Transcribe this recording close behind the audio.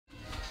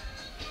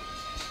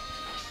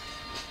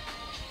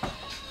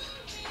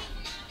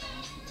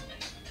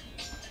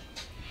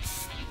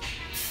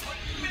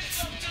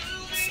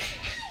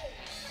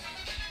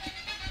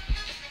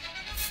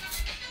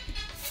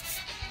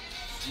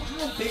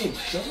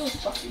those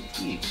fucking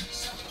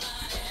teams.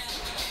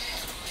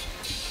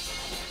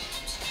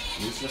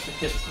 Use with the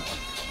hips more.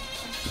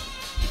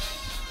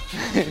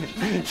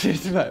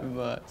 Kiss my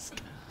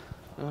musk.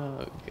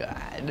 Oh,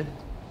 God.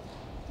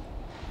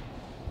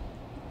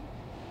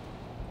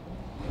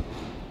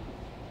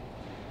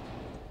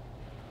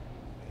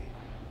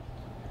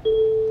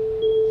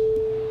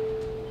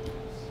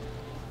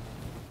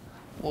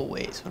 We'll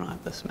wait so we don't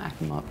have to smack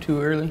him up too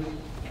early.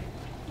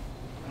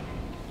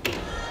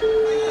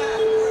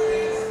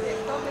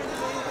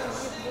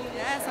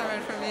 Yes, I'm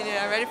ready for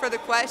media. I'm ready for the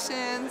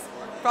questions.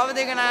 Probably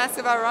they're gonna ask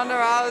about Ronda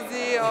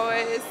Rousey,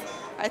 always.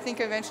 I think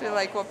eventually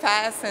like we'll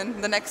pass,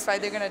 and the next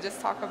fight they're gonna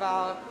just talk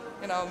about,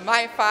 you know,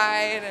 my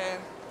fight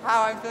and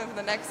how I'm feeling for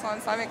the next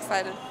one, so I'm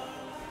excited.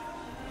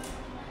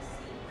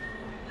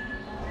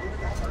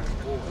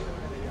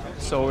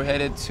 So we're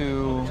headed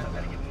to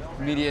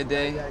Media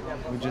Day.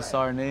 We just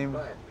saw our name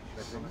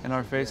and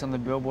our face on the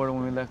billboard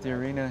when we left the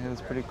arena. It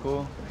was pretty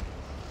cool.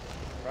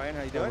 Brian,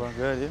 how you doing?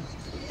 Good, yeah.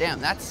 Damn,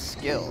 that's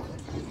skill.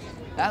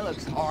 That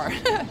looks hard.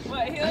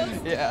 What, heels?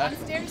 Yeah.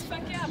 On stairs, fuck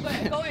yeah,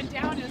 but going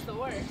down is the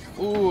worst.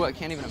 Ooh, I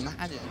can't even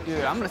imagine.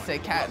 Dude, I'm gonna say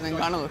Kat, and then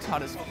Yana looks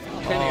hot as fuck.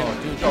 Oh,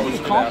 dude,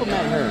 just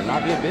compliment her,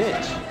 not be a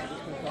bitch.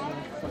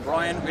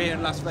 Brian, we're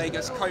in Las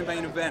Vegas,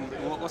 co-main event.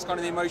 What's kind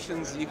of the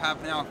emotions you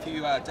have now, a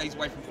few days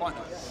away from fight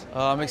night?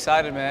 I'm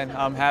excited, man.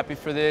 I'm happy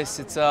for this.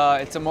 It's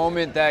a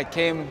moment that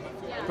came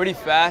pretty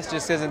fast,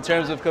 just because in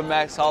terms of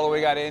Max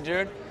Holloway got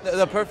injured.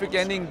 The perfect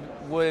ending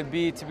would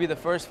be to be the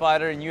first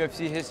fighter in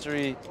UFC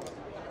history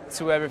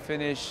to ever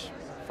finish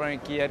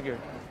Frankie Edgar.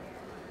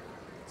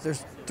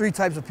 There's three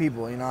types of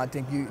people, you know. I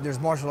think there's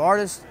martial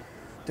artists,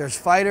 there's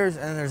fighters,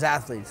 and then there's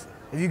athletes.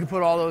 If you can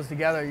put all those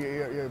together,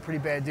 you're a pretty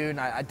bad dude, and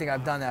I think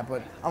I've done that.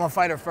 But I'm a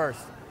fighter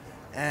first,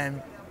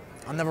 and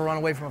I'll never run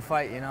away from a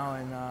fight, you know.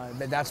 And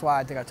that's why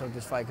I think I took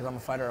this fight, because I'm a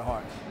fighter at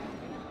heart.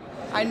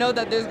 I know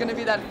that there's gonna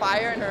be that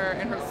fire in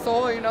her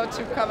soul, you know,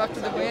 to come up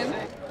to the win.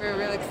 We're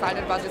really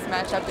excited about this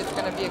matchup. It's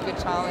gonna be a good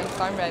challenge,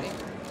 so I'm ready.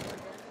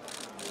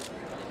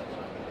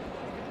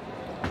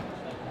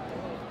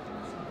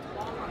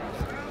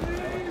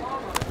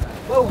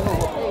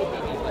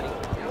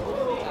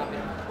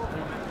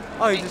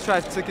 Oh, he just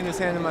tried sticking his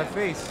hand in my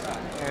face,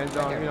 and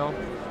you know,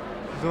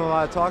 doing a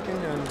lot of talking,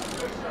 and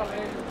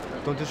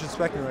don't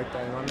disrespect me like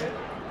that, you know what I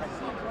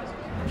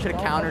mean? Should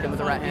have countered him with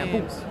the right hand.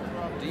 Boom.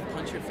 Did he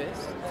punch your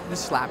fist?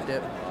 Just slapped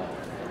it.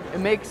 It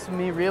makes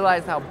me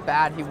realize how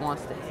bad he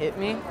wants to hit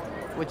me,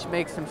 which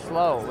makes him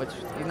slow, which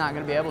he's not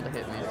going to be able to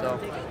hit me, so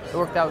it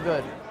worked out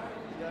good.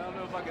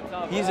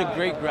 He's a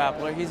great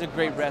grappler, he's a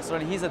great wrestler,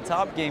 and he's a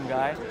top game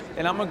guy.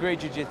 And I'm a great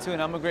jiu-jitsu,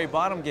 and I'm a great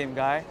bottom game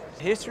guy.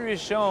 History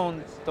has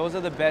shown those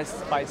are the best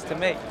fights to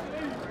make.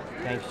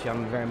 Thanks,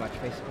 gentlemen, very much.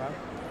 Face the crowd.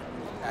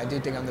 I do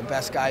think I'm the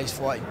best guy he's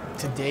fought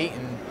to date,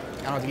 and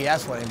I don't think he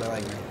has fought anybody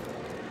like me.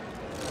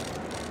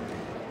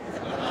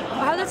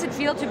 How does it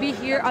feel to be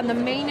here on the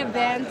main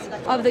event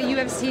of the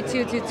UFC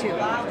 222?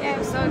 Yeah,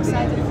 I'm so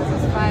excited for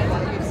this fight. The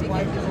UFC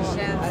gave me the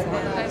chance.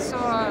 And I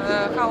saw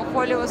how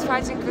Holly was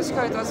fighting with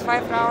her. It was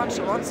 5 rounds.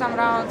 She won some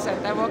rounds,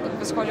 and I worked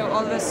with Holly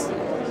always.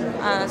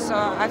 So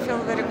I feel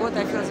very good.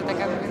 I feel that I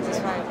can win this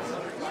fight.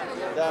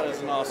 That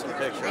is an awesome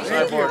picture.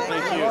 Cyborg,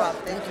 thank you.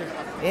 Thank you.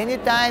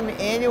 Anytime,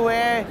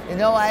 anywhere, you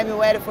know, I'm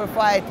ready for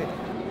fight.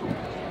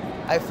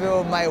 I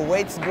feel my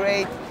weight's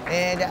great,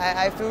 and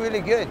I feel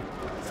really good.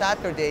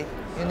 Saturday,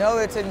 you know,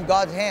 it's in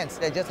God's hands.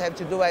 I just have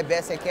to do my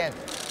best I can.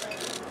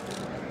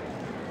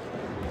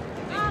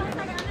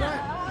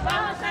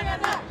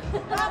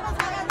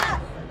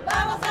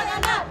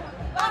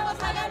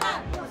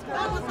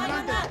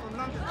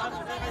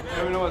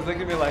 Everyone was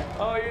looking at me like,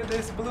 oh, you're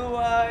this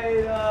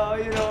blue-eyed,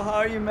 you know, how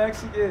are you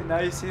Mexican? Now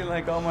you see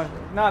like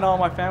not all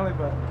my family,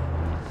 but,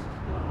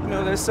 you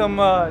know, there's some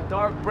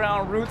dark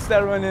brown roots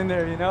that run in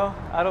there, you know?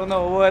 I don't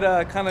know what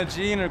kind of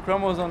gene or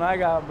chromosome I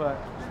got, but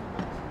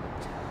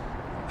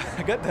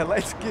I got that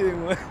light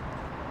skin one.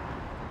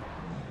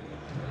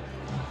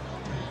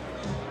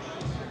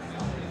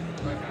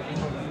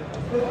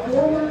 The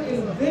former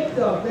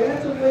Invicta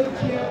Bantamweight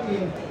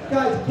champion.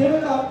 Guys, give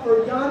it up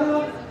for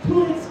Yana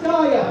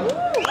Kunitskaya.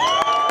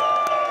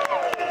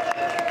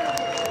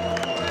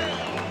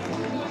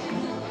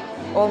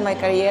 All my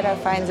career, I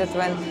find that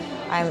when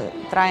I'm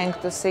trying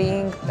to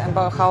think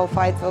about how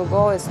fight will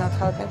go, it's not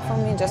helping for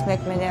me, just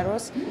make me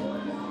nervous.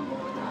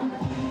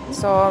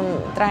 So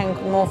I'm trying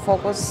more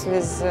focus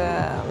with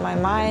my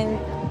mind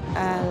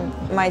and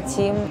my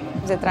team.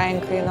 They're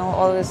trying, you know,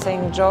 always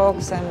saying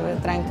jokes, and we're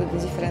trying to do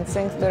different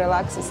things to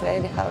relax. It's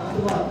really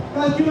helping.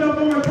 Guys, give it up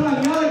one more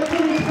time. Yana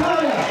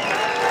Kunitskaya.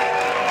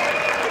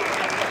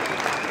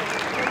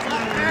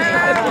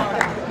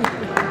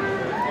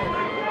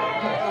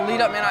 Lead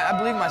up, man, I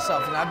believe in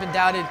myself. You know, I've been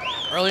doubted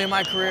early in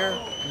my career,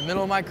 in the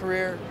middle of my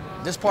career,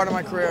 this part of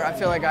my career. I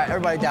feel like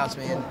everybody doubts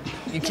me, and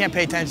you can't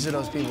pay attention to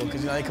those people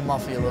because, you know, they can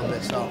muffle you a little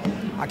bit. So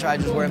I try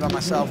to just worry about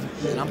myself,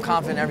 and I'm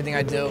confident in everything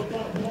I do.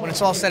 When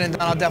it's all said and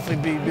done, I'll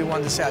definitely be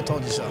one to say I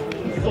told you so.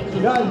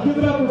 Guys, give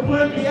it up for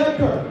Frankie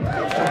Edgar.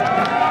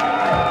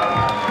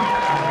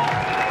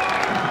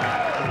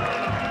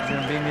 It's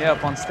gonna beat me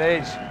up on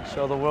stage,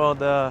 show the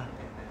world,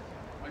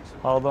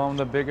 although I'm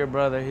the bigger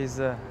brother, he's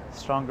the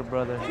stronger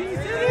brother.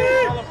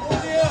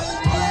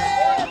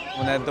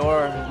 When that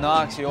door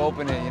knocks, you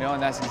open it, you know,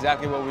 and that's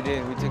exactly what we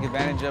did. We took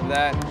advantage of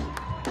that.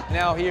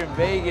 Now here in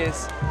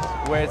Vegas,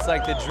 where it's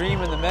like the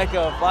dream and the mecca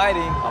of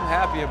fighting, I'm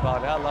happy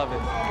about it. I love it.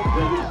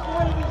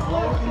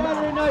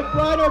 Saturday night,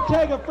 Brian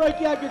Ortega,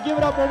 Frankie, Edgar, give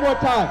it up one more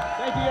time.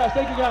 Thank you guys,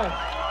 thank you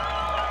guys.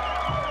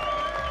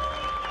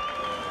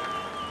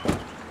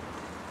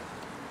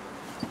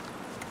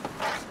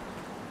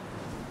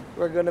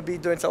 We're gonna be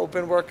doing some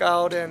open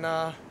workout, and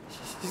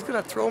she's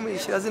gonna throw me.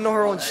 She doesn't know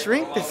her own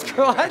strength, this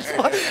girl.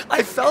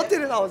 I felt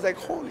it and I was like,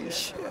 holy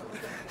shit.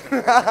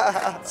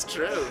 It's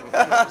true.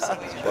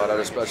 Brought out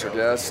a special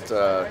guest,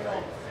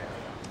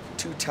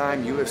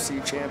 two-time UFC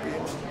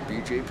champion,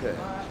 BJ Penn.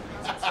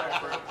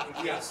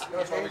 Yes.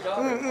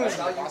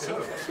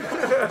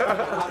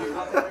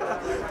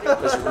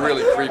 This is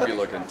really creepy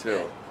looking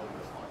too.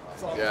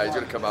 Yeah, he's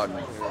gonna come out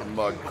and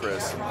mug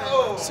Cris.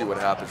 See what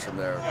happens from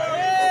there.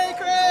 Hey,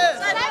 Cris!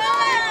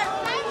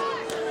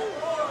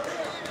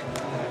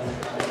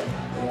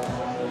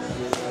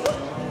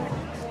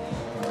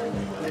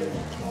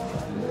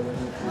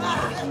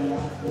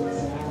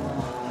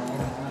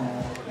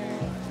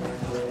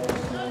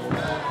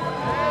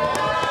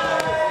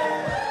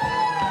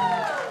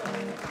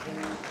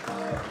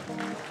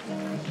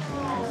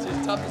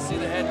 It's tough to see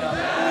the head down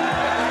there.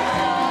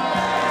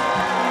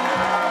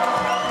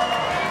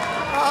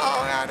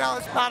 Oh, man, that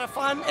was a lot of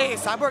fun. Hey,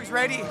 Cyborg's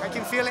ready. I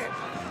can feel it.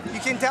 You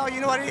can tell,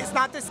 you know what it is?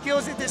 Not the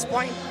skills at this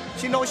point.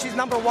 She knows she's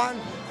number one.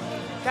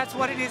 That's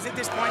what it is at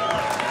this point.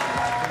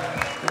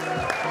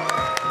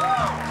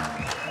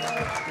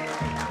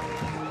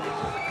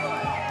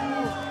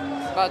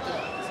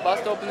 It's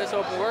about to open this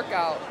open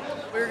workout.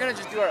 We were gonna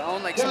just do our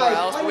own like somewhere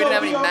else, but we didn't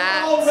have any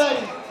mats.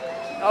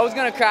 I was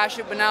gonna crash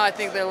it, but now I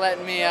think they're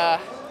letting me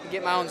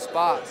get my own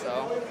spot.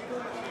 So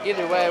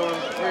either way,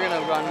 we're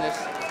gonna run this.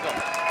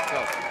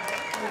 Go.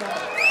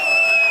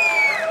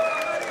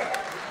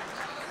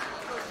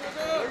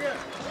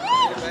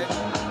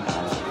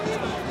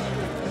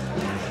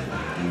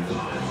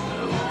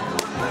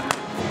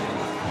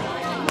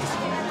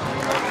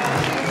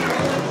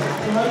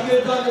 How do you get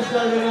it done this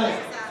Saturday night?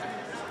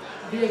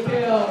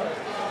 BKO.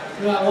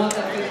 I want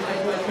that big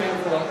lightweight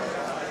champion.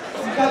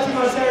 We got you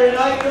on Saturday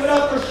night. Give it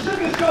up for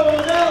Cris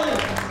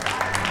Cyborg.